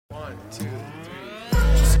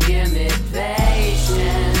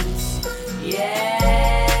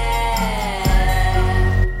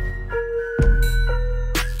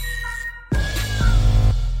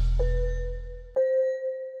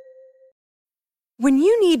When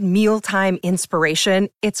you need mealtime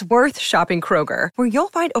inspiration, it's worth shopping Kroger, where you'll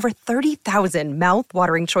find over 30,000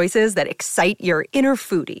 mouth-watering choices that excite your inner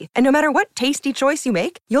foodie. And no matter what tasty choice you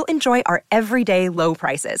make, you'll enjoy our everyday low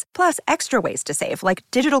prices, plus extra ways to save, like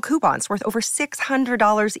digital coupons worth over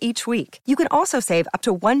 $600 each week. You can also save up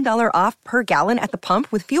to $1 off per gallon at the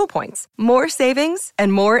pump with fuel points. More savings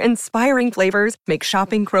and more inspiring flavors make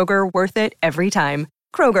shopping Kroger worth it every time.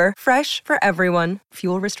 Kroger, fresh for everyone.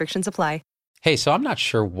 Fuel restrictions apply. Hey, so I'm not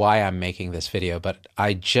sure why I'm making this video, but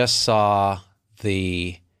I just saw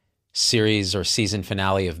the series or season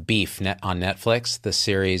finale of Beef on Netflix, the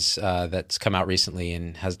series that's come out recently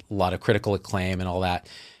and has a lot of critical acclaim and all that.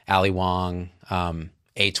 Ali Wong,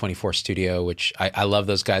 A24 Studio, which I love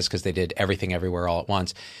those guys because they did Everything Everywhere All at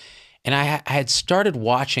Once. And I had started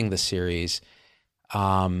watching the series,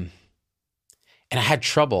 and I had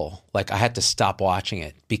trouble. Like, I had to stop watching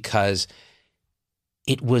it because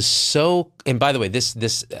it was so, and by the way, this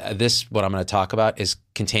what I'm going to talk about is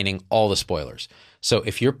containing all the spoilers. So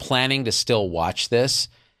if you're planning to still watch this,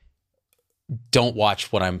 don't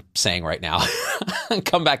watch what I'm saying right now.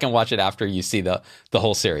 Come back and watch it after you see the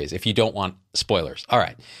whole series if you don't want spoilers. All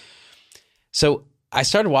right. So I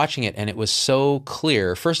started watching it and it was so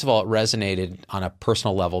clear. First of all, it resonated on a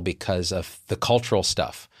personal level because of the cultural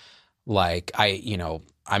stuff. Like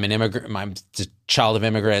I'm an immigrant, I'm the child of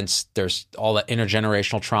immigrants. There's all the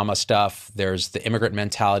intergenerational trauma stuff. There's the immigrant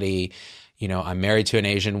mentality. I'm married to an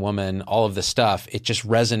Asian woman, all of the stuff. It just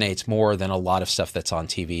resonates more than a lot of stuff that's on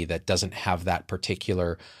TV that doesn't have that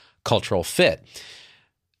particular cultural fit.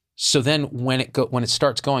 So then when it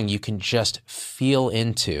starts going, you can just feel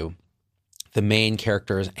into the main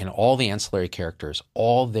characters and all the ancillary characters,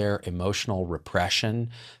 all their emotional repression,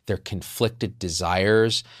 their conflicted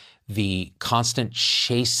desires, the constant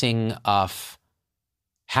chasing of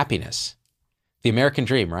happiness, the American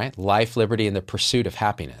dream, right? Life, liberty, and the pursuit of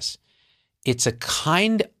happiness. It's a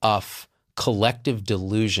kind of collective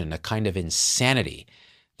delusion, a kind of insanity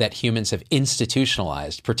that humans have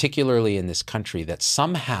institutionalized, particularly in this country, that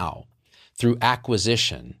somehow through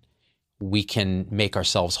acquisition, we can make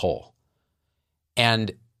ourselves whole.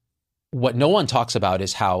 And what no one talks about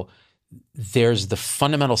is how there's the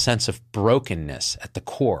fundamental sense of brokenness at the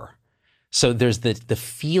core. So there's the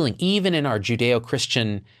feeling, even in our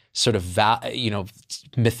Judeo-Christian sort of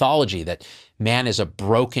mythology, that man is a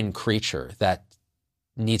broken creature that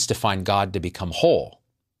needs to find God to become whole.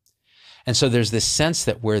 And so there's this sense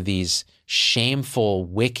that we're these shameful,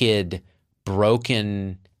 wicked,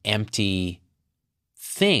 broken, empty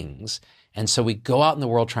things. And so we go out in the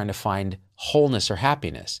world trying to find wholeness or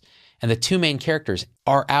happiness. And the two main characters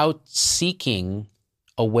are out seeking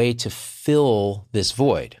a way to fill this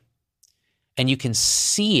void. And you can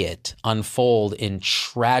see it unfold in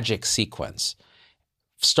tragic sequence,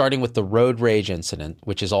 starting with the road rage incident,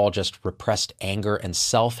 which is all just repressed anger and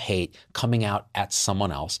self-hate coming out at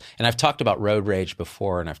someone else. And I've talked about road rage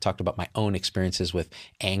before, and I've talked about my own experiences with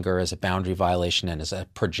anger as a boundary violation and as a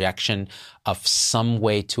projection of some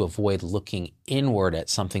way to avoid looking inward at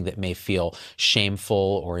something that may feel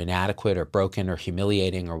shameful or inadequate or broken or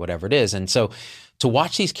humiliating or whatever it is. And so to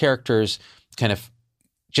watch these characters kind of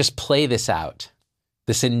just play this out,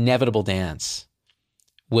 this inevitable dance,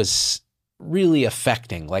 was really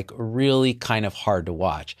affecting, like really kind of hard to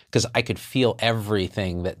watch because I could feel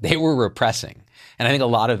everything that they were repressing. And I think a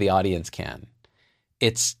lot of the audience can.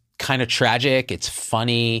 It's kind of tragic, it's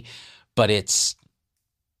funny, but it's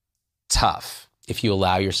tough if you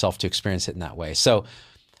allow yourself to experience it in that way. So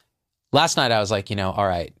last night I was like, all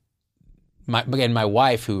right. My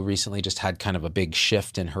wife, who recently just had kind of a big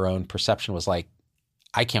shift in her own perception, was like,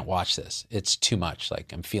 I can't watch this. It's too much.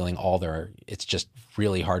 Like I'm feeling it's just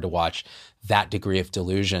really hard to watch that degree of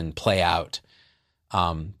delusion play out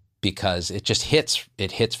because it just hits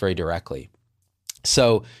very directly.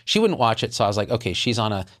 So she wouldn't watch it. So I was like, okay, she's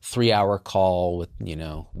on a 3-hour call with,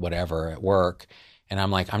 whatever at work. And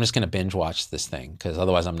I'm like, I'm just going to binge watch this thing because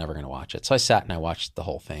otherwise I'm never going to watch it. So I sat and I watched the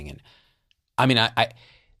whole thing. And I mean,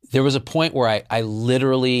 there was a point where I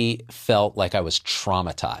literally felt like I was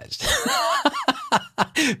traumatized.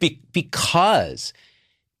 Because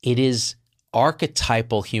it is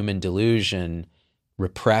archetypal human delusion,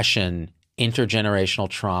 repression, intergenerational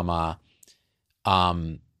trauma,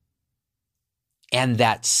 and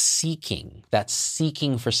that seeking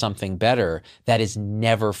for something better that is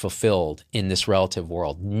never fulfilled in this relative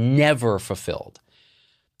world, never fulfilled.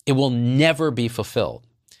 It will never be fulfilled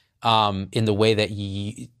in the way that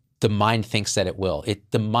the mind thinks that it will.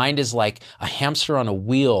 The mind is like a hamster on a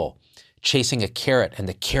wheel chasing a carrot, and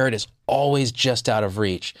the carrot is always just out of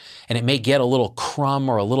reach. And it may get a little crumb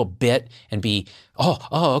or a little bit and be,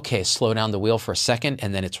 okay, slow down the wheel for a second,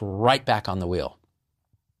 and then it's right back on the wheel.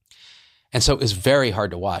 And so it was very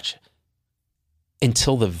hard to watch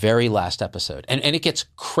until the very last episode. And it gets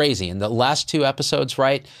crazy. In the last 2 episodes,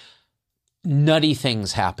 right, nutty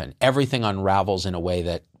things happen. Everything unravels in a way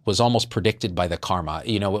that was almost predicted by the karma.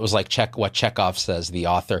 You know, it was like what Chekhov says, the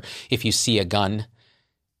author, if you see a gun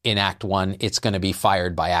in Act 1, it's going to be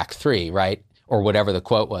fired by Act 3, right? Or whatever the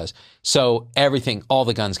quote was. So all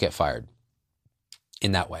the guns get fired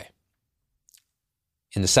in that way.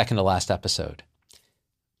 In the second to last episode.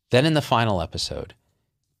 Then in the final episode,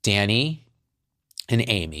 Danny and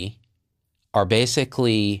Amy are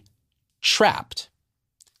basically trapped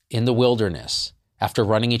in the wilderness after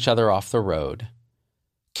running each other off the road,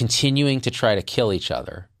 continuing to try to kill each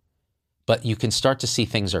other. But you can start to see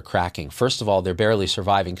things are cracking. First of all, they're barely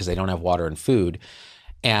surviving because they don't have water and food,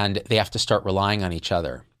 and they have to start relying on each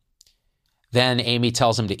other. Then Amy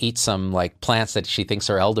tells him to eat some like plants that she thinks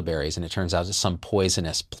are elderberries, and it turns out it's some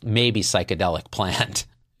poisonous, maybe psychedelic plant.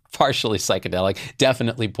 Partially psychedelic,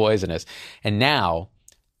 definitely poisonous. And now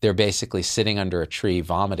they're basically sitting under a tree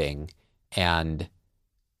vomiting, and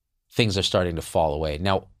things are starting to fall away.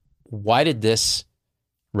 Now, why did this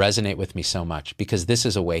resonate with me so much? Because this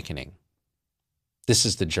is awakening. This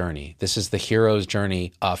is the journey. This is the hero's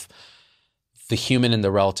journey of the human in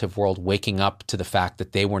the relative world waking up to the fact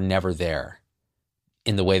that they were never there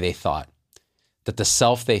in the way they thought. That the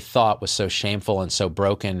self they thought was so shameful and so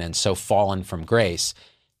broken and so fallen from grace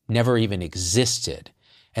never even existed.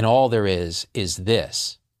 And all there is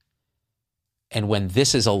this. And when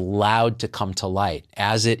this is allowed to come to light,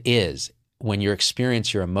 as it is, when your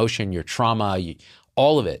experience, your emotion, your trauma,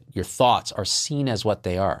 all of it, your thoughts are seen as what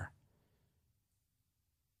they are,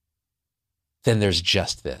 then there's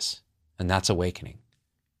just this. And that's awakening.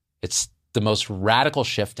 It's the most radical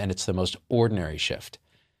shift, and it's the most ordinary shift.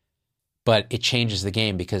 But it changes the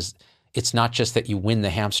game, because it's not just that you win the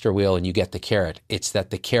hamster wheel and you get the carrot. It's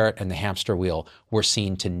that the carrot and the hamster wheel were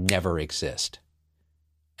seen to never exist.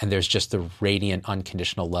 And there's just the radiant,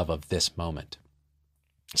 unconditional love of this moment.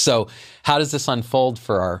 So how does this unfold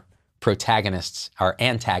for our protagonists, our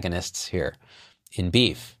antagonists here in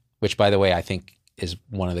Beef, which, by the way, I think is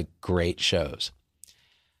one of the great shows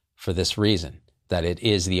for this reason, that it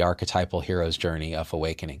is the archetypal hero's journey of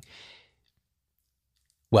awakening.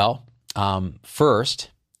 Well, first,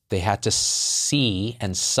 they had to see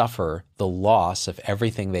and suffer the loss of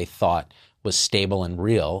everything they thought was stable and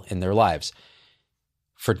real in their lives.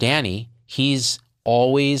 For Danny, he's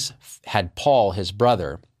always had Paul, his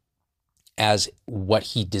brother, as what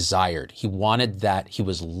he desired. He wanted that. He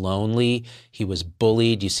was lonely. He was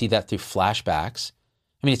bullied. You see that through flashbacks.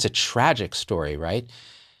 I mean, it's a tragic story, right?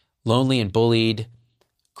 Lonely and bullied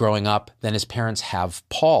growing up. Then his parents have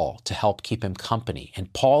Paul to help keep him company.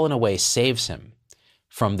 And Paul, in a way, saves him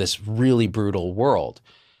from this really brutal world.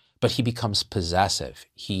 But he becomes possessive.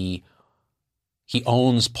 He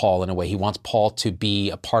owns Paul in a way. He wants Paul to be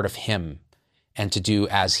a part of him and to do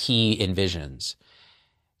as he envisions,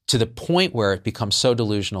 to the point where it becomes so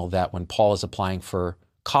delusional that when Paul is applying for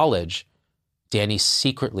college, Danny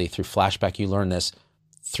secretly, through flashback, you learn this,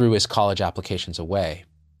 threw his college applications away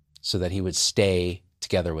so that he would stay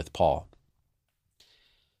together with Paul.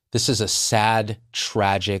 This is a sad,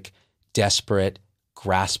 tragic, desperate,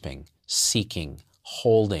 grasping, seeking,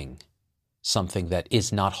 holding something that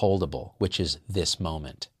is not holdable, which is this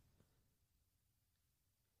moment.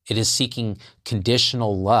 It is seeking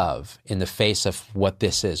conditional love in the face of what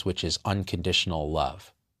this is, which is unconditional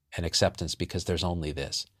love and acceptance, because there's only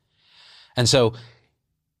this. And so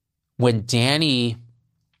when Danny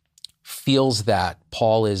feels that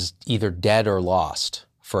Paul is either dead or lost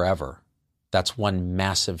forever, that's one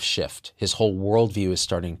massive shift. His whole worldview is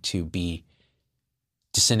starting to be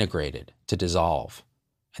disintegrated, to dissolve.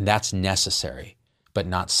 And that's necessary, but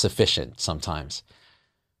not sufficient sometimes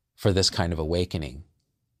for this kind of awakening.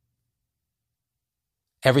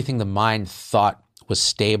 Everything the mind thought was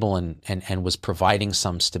stable and was providing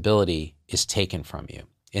some stability is taken from you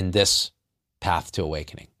in this path to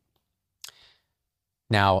awakening.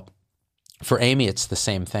 Now, for Amy, it's the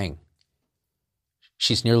same thing.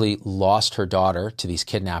 She's nearly lost her daughter to these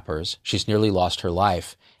kidnappers. She's nearly lost her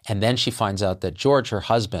life. And then she finds out that George, her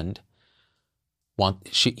husband,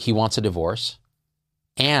 he wants a divorce,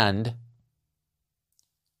 and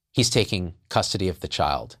he's taking custody of the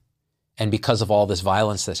child. And because of all this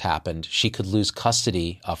violence that's happened, she could lose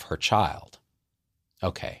custody of her child.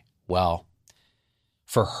 Okay, well,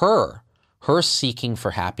 for her, her seeking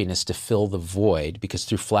for happiness to fill the void, because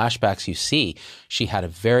through flashbacks you see she had a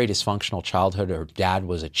very dysfunctional childhood. Her dad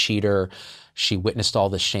was a cheater. She witnessed all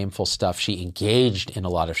this shameful stuff. She engaged in a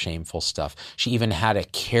lot of shameful stuff. She even had a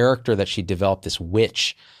character that she developed, this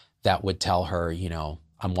witch, that would tell her,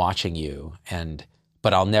 I'm watching you,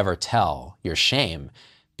 but I'll never tell your shame,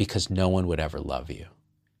 because no one would ever love you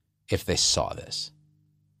if they saw this.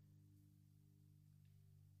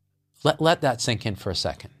 Let that sink in for a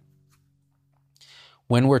second.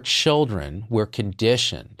 When we're children, we're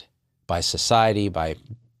conditioned by society, by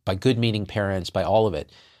good-meaning parents, by all of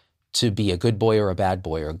it, to be a good boy or a bad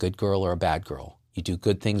boy, or a good girl or a bad girl. You do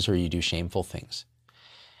good things or you do shameful things.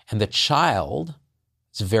 And the child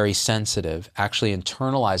is very sensitive, actually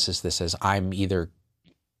internalizes this as I'm either,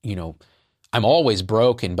 I'm always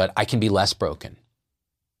broken, but I can be less broken.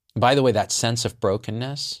 By the way, that sense of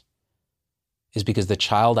brokenness is because the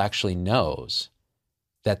child actually knows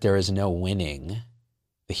that there is no winning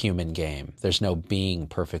the human game. There's no being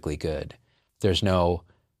perfectly good. There's no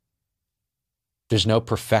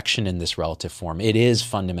perfection in this relative form. It is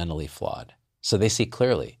fundamentally flawed. So they see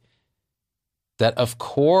clearly that, of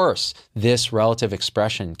course, this relative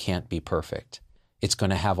expression can't be perfect. It's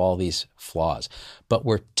going to have all these flaws. But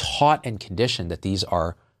we're taught and conditioned that these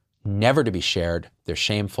are never to be shared. They're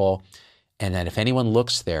shameful. And that if anyone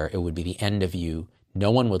looks there, it would be the end of you. No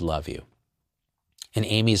one would love you. And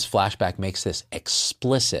Amy's flashback makes this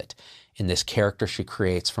explicit in this character she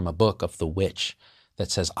creates from a book of the witch that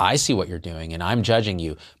says, I see what you're doing and I'm judging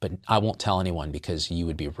you, but I won't tell anyone because you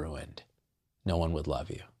would be ruined. No one would love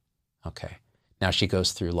you. Okay. Now she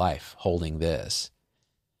goes through life holding this.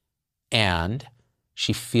 And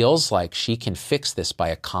she feels like she can fix this by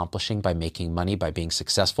accomplishing, by making money, by being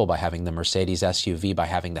successful, by having the Mercedes SUV, by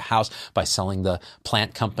having the house, by selling the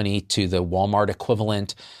plant company to the Walmart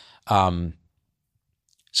equivalent.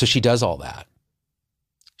 So she does all that.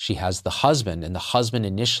 She has the husband, and the husband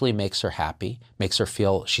initially makes her happy, makes her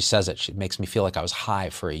feel, she says it, she makes me feel like I was high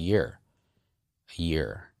for a year. A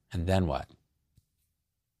year. And then what?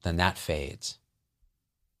 Then that fades.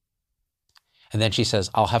 And then she says,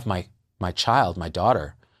 I'll have my child, my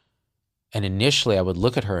daughter. And initially I would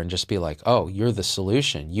look at her and just be like, oh, you're the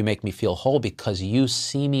solution. You make me feel whole because you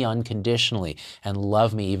see me unconditionally and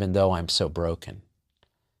love me even though I'm so broken.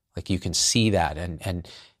 Like you can see that.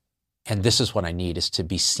 And this is what I need, is to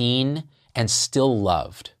be seen and still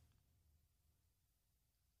loved.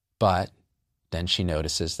 But then she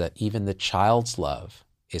notices that even the child's love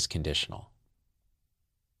is conditional.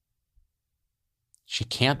 She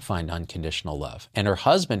can't find unconditional love. And her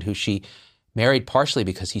husband, who she married partially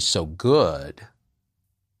because he's so good,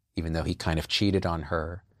 even though he kind of cheated on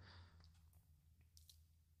her,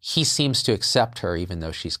 he seems to accept her even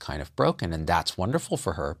though she's kind of broken, and that's wonderful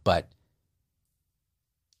for her. But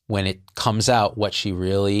when it comes out what she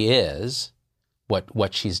really is,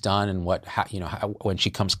 what she's done, and when she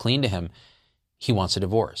comes clean to him, he wants a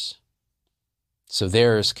divorce. So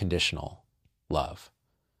there's conditional love.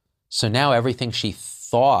 So now everything she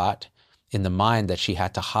thought in the mind that she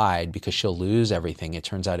had to hide because she'll lose everything, it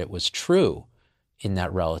turns out it was true in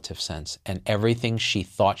that relative sense. And everything she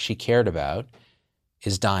thought she cared about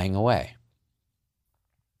is dying away.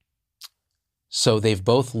 So they've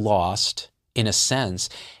both lost, in a sense,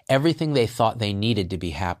 everything they thought they needed to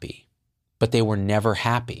be happy. But they were never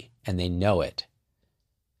happy, and they know it.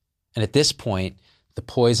 And at this point, the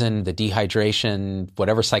poison, the dehydration,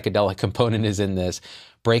 whatever psychedelic component is in this,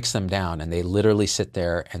 breaks them down, and they literally sit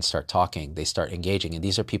there and start talking. They start engaging. And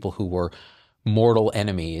these are people who were mortal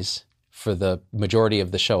enemies for the majority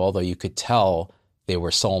of the show, although you could tell they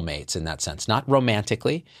were soulmates in that sense. Not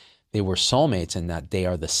romantically, they were soulmates in that they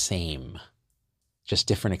are the same, just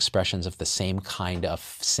different expressions of the same kind of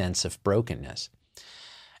sense of brokenness.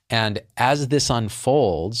 And as this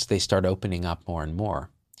unfolds, they start opening up more and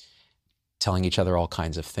more, telling each other all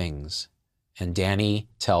kinds of things. And Danny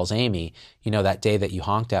tells Amy, that day that you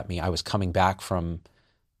honked at me, I was coming back from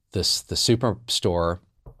the superstore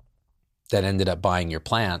that ended up buying your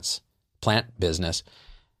plant business,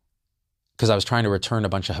 because I was trying to return a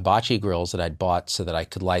bunch of hibachi grills that I'd bought so that I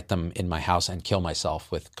could light them in my house and kill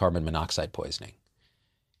myself with carbon monoxide poisoning.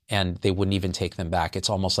 And they wouldn't even take them back. It's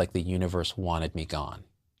almost like the universe wanted me gone.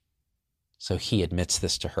 So he admits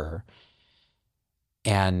this to her.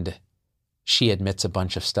 And she admits a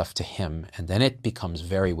bunch of stuff to him. And then it becomes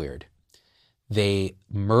very weird. They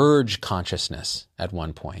merge consciousness at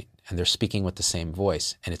one point, and they're speaking with the same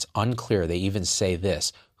voice. And it's unclear. They even say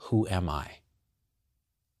this, who am I?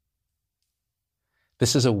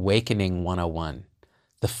 This is Awakening 101,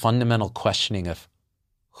 the fundamental questioning of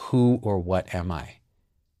who or what am I?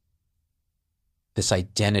 this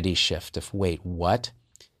identity shift of, wait, what?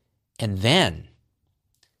 And then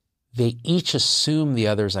they each assume the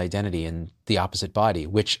other's identity in the opposite body,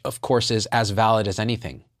 which of course is as valid as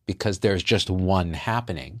anything because there's just one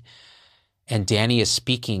happening. And Danny is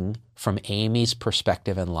speaking from Amy's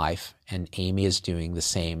perspective in life, and Amy is doing the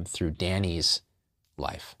same through Danny's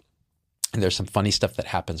life. And there's some funny stuff that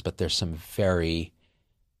happens, but there's some very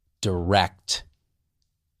direct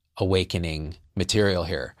awakening material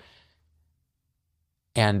here.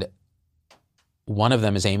 And one of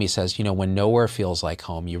them is Amy says, you know, when nowhere feels like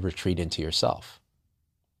home, you retreat into yourself.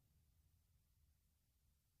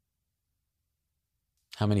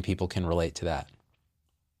 How many people can relate to that?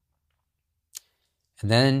 And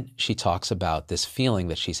then she talks about this feeling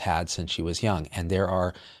that she's had since she was young. And there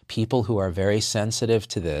are people who are very sensitive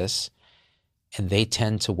to this, and they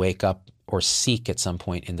tend to wake up or seek at some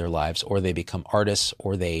point in their lives, or they become artists,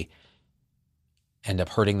 or they end up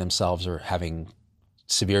hurting themselves or having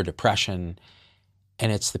severe depression.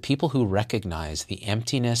 And it's the people who recognize the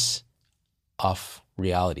emptiness of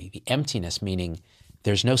reality. The emptiness meaning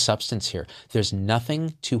there's no substance here. There's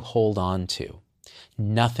nothing to hold on to.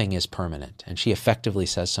 Nothing is permanent. And she effectively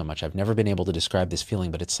says so much. I've never been able to describe this feeling,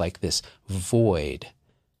 but it's like this void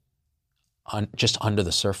just under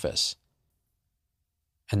the surface.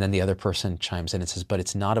 And then the other person chimes in and says, but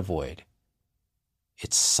it's not a void.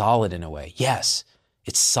 It's solid in a way. Yes,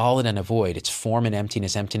 it's solid and a void. It's form and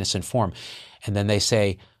emptiness, emptiness and form. And then they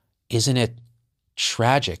say, isn't it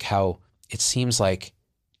tragic how it seems like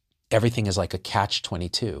everything is like a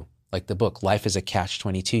catch-22? Like the book, life is a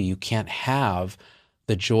catch-22. You can't have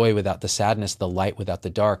the joy without the sadness, the light without the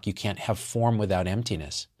dark. You can't have form without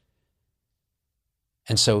emptiness.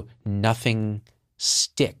 And so nothing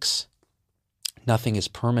sticks. Nothing is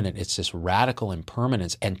permanent. It's this radical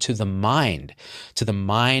impermanence. And to the mind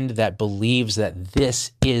that believes that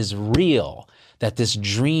this is real, that this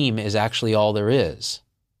dream is actually all there is.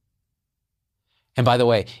 And by the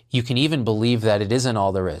way, you can even believe that it isn't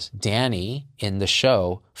all there is. Danny in the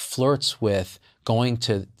show flirts with going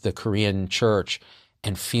to the Korean church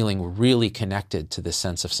and feeling really connected to the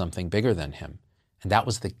sense of something bigger than him. And that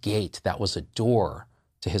was the gate, that was a door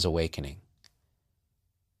to his awakening.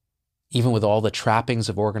 Even with all the trappings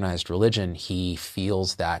of organized religion, he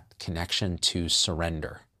feels that connection to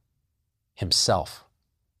surrender himself,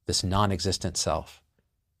 this non-existent self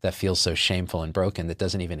that feels so shameful and broken that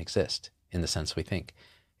doesn't even exist in the sense we think.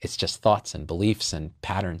 It's just thoughts and beliefs and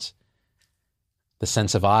patterns. The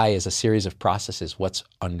sense of I is a series of processes. What's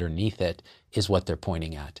underneath it is what they're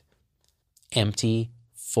pointing at. Empty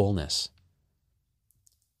fullness.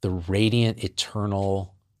 The radiant,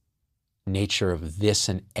 eternal nature of this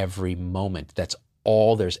and every moment. That's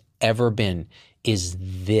all there's ever been, is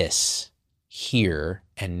this here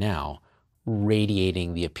and now,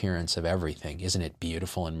 radiating the appearance of everything. Isn't it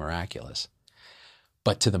beautiful and miraculous?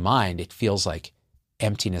 But to the mind, it feels like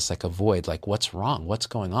emptiness, like a void, like what's wrong? What's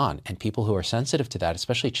going on? And people who are sensitive to that,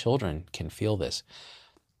 especially children, can feel this.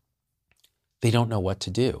 They don't know what to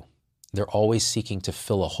do. They're always seeking to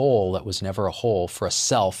fill a hole that was never a hole for a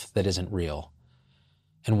self that isn't real.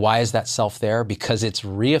 And why is that self there? Because it's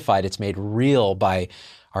reified, it's made real by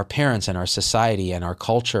our parents and our society and our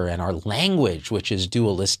culture and our language, which is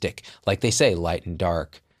dualistic. Like they say, light and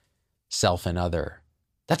dark, self and other.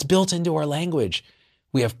 That's built into our language.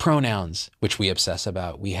 We have pronouns, which we obsess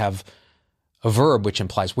about. We have a verb, which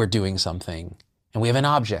implies we're doing something. And we have an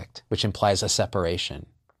object, which implies a separation.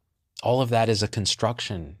 All of that is a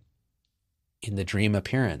construction in the dream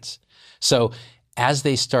appearance. So as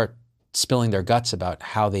they start spilling their guts about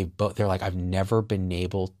how they're like, I've never been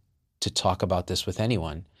able to talk about this with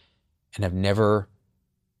anyone, and I've never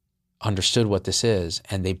understood what this is.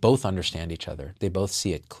 And they both understand each other. They both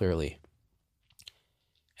see it clearly.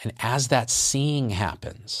 And as that seeing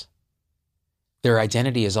happens, their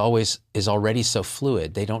identity is already so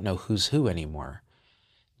fluid, they don't know who's who anymore.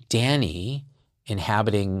 Danny,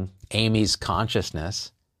 inhabiting Amy's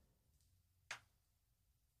consciousness,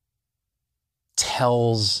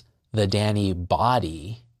 tells the Danny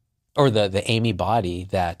body, or the Amy body,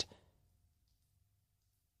 that,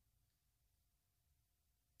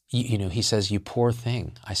 he says, you poor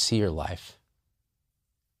thing, I see your life.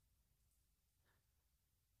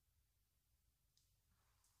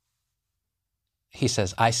 He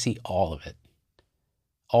says, I see all of it.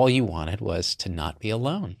 All you wanted was to not be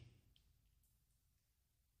alone.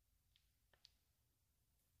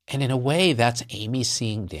 And in a way, that's Amy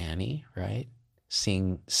seeing Danny, right?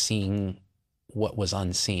 Seeing what was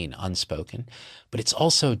unseen, unspoken. But it's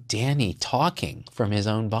also Danny talking from his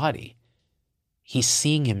own body. He's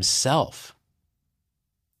seeing himself.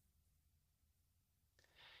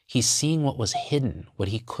 He's seeing what was hidden, what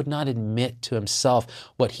he could not admit to himself,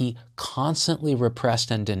 what he constantly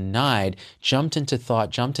repressed and denied, jumped into thought,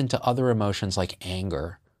 jumped into other emotions like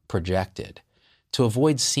anger, projected, to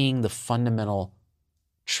avoid seeing the fundamental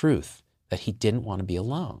truth that he didn't want to be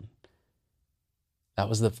alone. That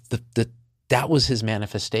was that was his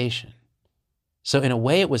manifestation. So in a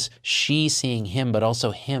way, it was she seeing him, but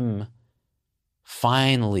also him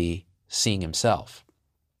finally seeing himself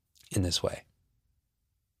in this way,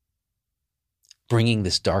 bringing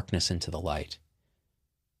this darkness into the light.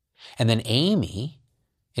 And then Amy,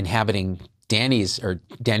 inhabiting Danny's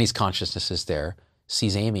consciousness is there,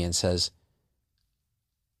 sees Amy and says,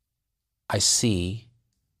 I see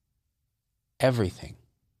everything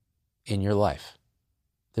in your life.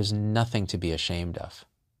 There's nothing to be ashamed of.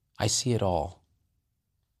 I see it all.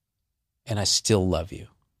 And I still love you,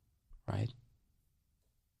 right?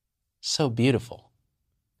 So beautiful.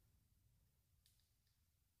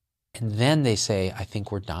 And then they say, I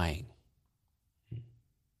think we're dying.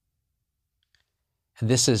 And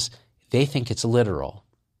they think it's literal.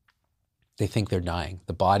 They think they're dying.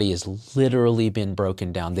 The body has literally been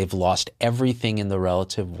broken down. They've lost everything in the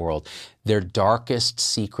relative world. Their darkest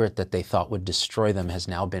secret that they thought would destroy them has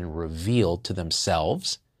now been revealed to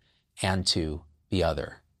themselves and to the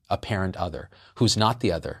other, apparent other, who's not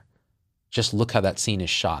the other. Just look how that scene is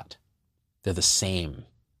shot. They're the same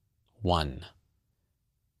one.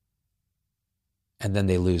 And then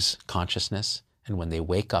they lose consciousness. And when they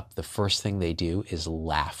wake up, the first thing they do is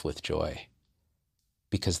laugh with joy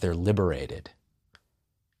because they're liberated.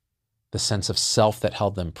 The sense of self that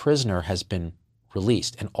held them prisoner has been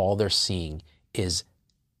released, and all they're seeing is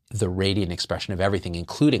the radiant expression of everything,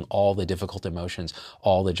 including all the difficult emotions,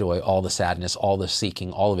 all the joy, all the sadness, all the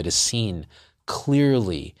seeking, all of it is seen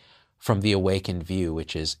clearly from the awakened view,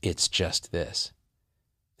 which is, it's just this.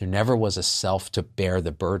 There never was a self to bear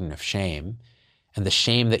the burden of shame, and the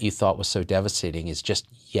shame that you thought was so devastating is just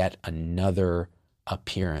yet another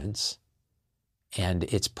appearance, and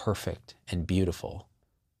it's perfect and beautiful,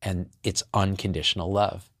 and it's unconditional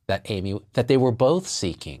love that they were both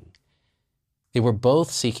seeking. They were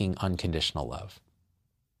both seeking unconditional love.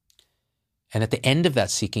 And at the end of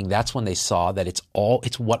that seeking, that's when they saw that it's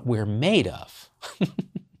what we're made of.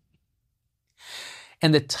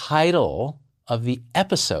 And the title of the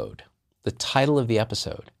episode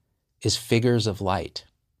is Figures of Light.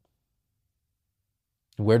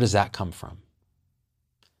 Where does that come from?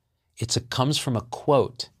 It comes from a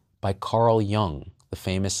quote by Carl Jung, the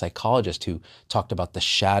famous psychologist who talked about the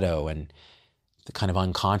shadow and the kind of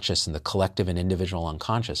unconscious and the collective and individual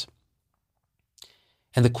unconscious.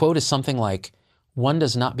 And the quote is something like, one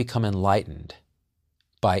does not become enlightened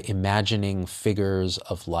by imagining figures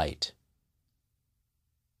of light.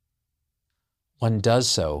 One does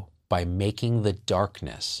so by making the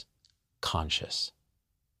darkness conscious.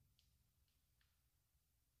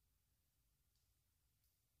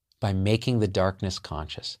 By making the darkness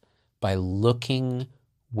conscious, by looking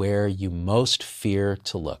where you most fear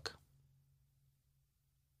to look.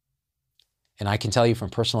 And I can tell you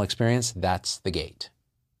from personal experience, that's the gate.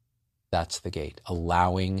 That's the gate,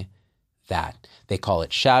 allowing that. They call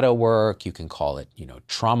it shadow work, you can call it,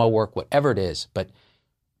 trauma work, whatever it is, but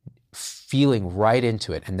feeling right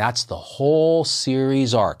into it. And that's the whole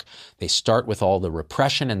series arc. They start with all the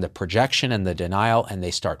repression and the projection and the denial, and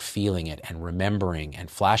they start feeling it and remembering and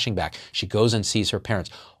flashing back. She goes and sees her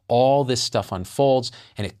parents. All this stuff unfolds,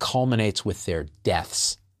 and it culminates with their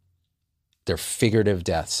deaths, their figurative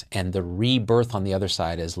deaths, and the rebirth on the other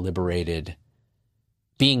side as liberated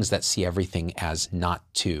beings that see everything as not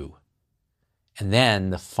two. And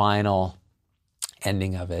then the final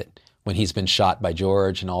ending of it, when he's been shot by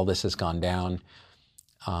George and all this has gone down,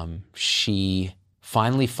 she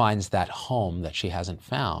finally finds that home that she hasn't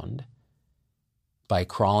found by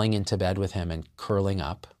crawling into bed with him and curling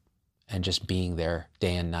up and just being there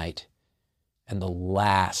day and night. And the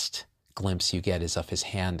last glimpse you get is of his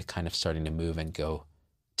hand kind of starting to move and go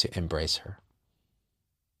to embrace her.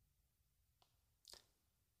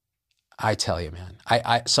 I tell you, man,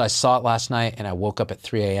 so I saw it last night and I woke up at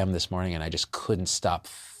 3 a.m. this morning and I just couldn't stop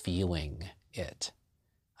feeling it.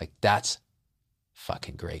 Like, that's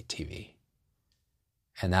fucking great TV.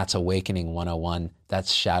 And that's Awakening 101.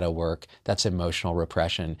 That's shadow work. That's emotional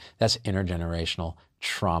repression. That's intergenerational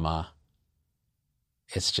trauma.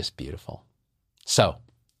 It's just beautiful. So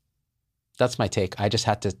that's my take. I just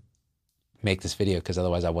had to make this video because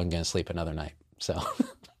otherwise I wasn't going to sleep another night. So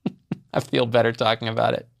I feel better talking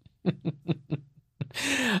about it.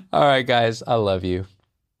 All right, guys, I love you.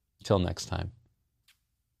 Till next time.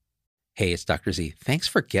 Hey, it's Dr. Z. Thanks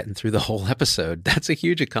for getting through the whole episode. That's a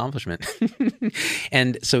huge accomplishment.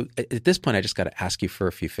 And so at this point, I just got to ask you for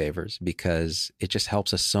a few favors because it just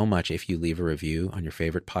helps us so much if you leave a review on your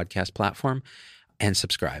favorite podcast platform and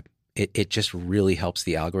subscribe. It just really helps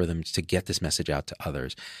the algorithms to get this message out to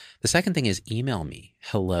others. The second thing is email me,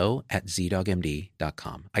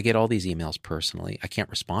 hello@zdogmd.com. I get all these emails personally. I can't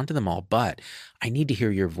respond to them all, but I need to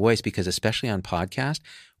hear your voice because especially on podcast,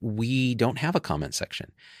 we don't have a comment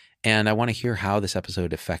section. And I want to hear how this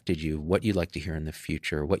episode affected you, what you'd like to hear in the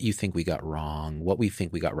future, what you think we got wrong, what we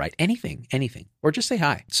think we got right, anything, or just say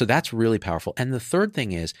hi. So that's really powerful. And the third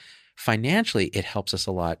thing is, financially, it helps us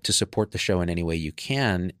a lot to support the show in any way you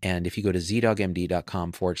can. And if you go to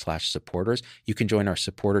zdogmd.com/supporters, you can join our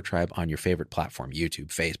supporter tribe on your favorite platform, YouTube,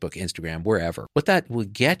 Facebook, Instagram, wherever. What that will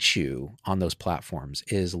get you on those platforms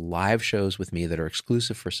is live shows with me that are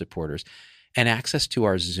exclusive for supporters and access to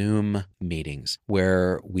our Zoom meetings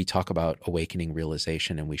where we talk about awakening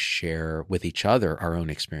realization and we share with each other our own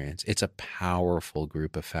experience. It's a powerful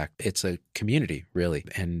group effect. It's a community, really.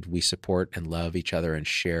 And we support and love each other and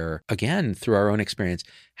share, again, through our own experience,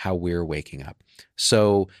 how we're waking up.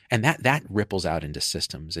 So, and that ripples out into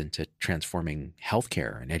systems, into transforming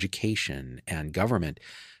healthcare and education and government.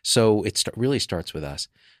 So it really starts with us.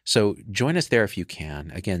 So join us there if you can.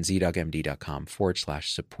 Again,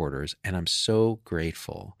 zdogmd.com/supporters. And I'm so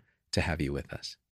grateful to have you with us.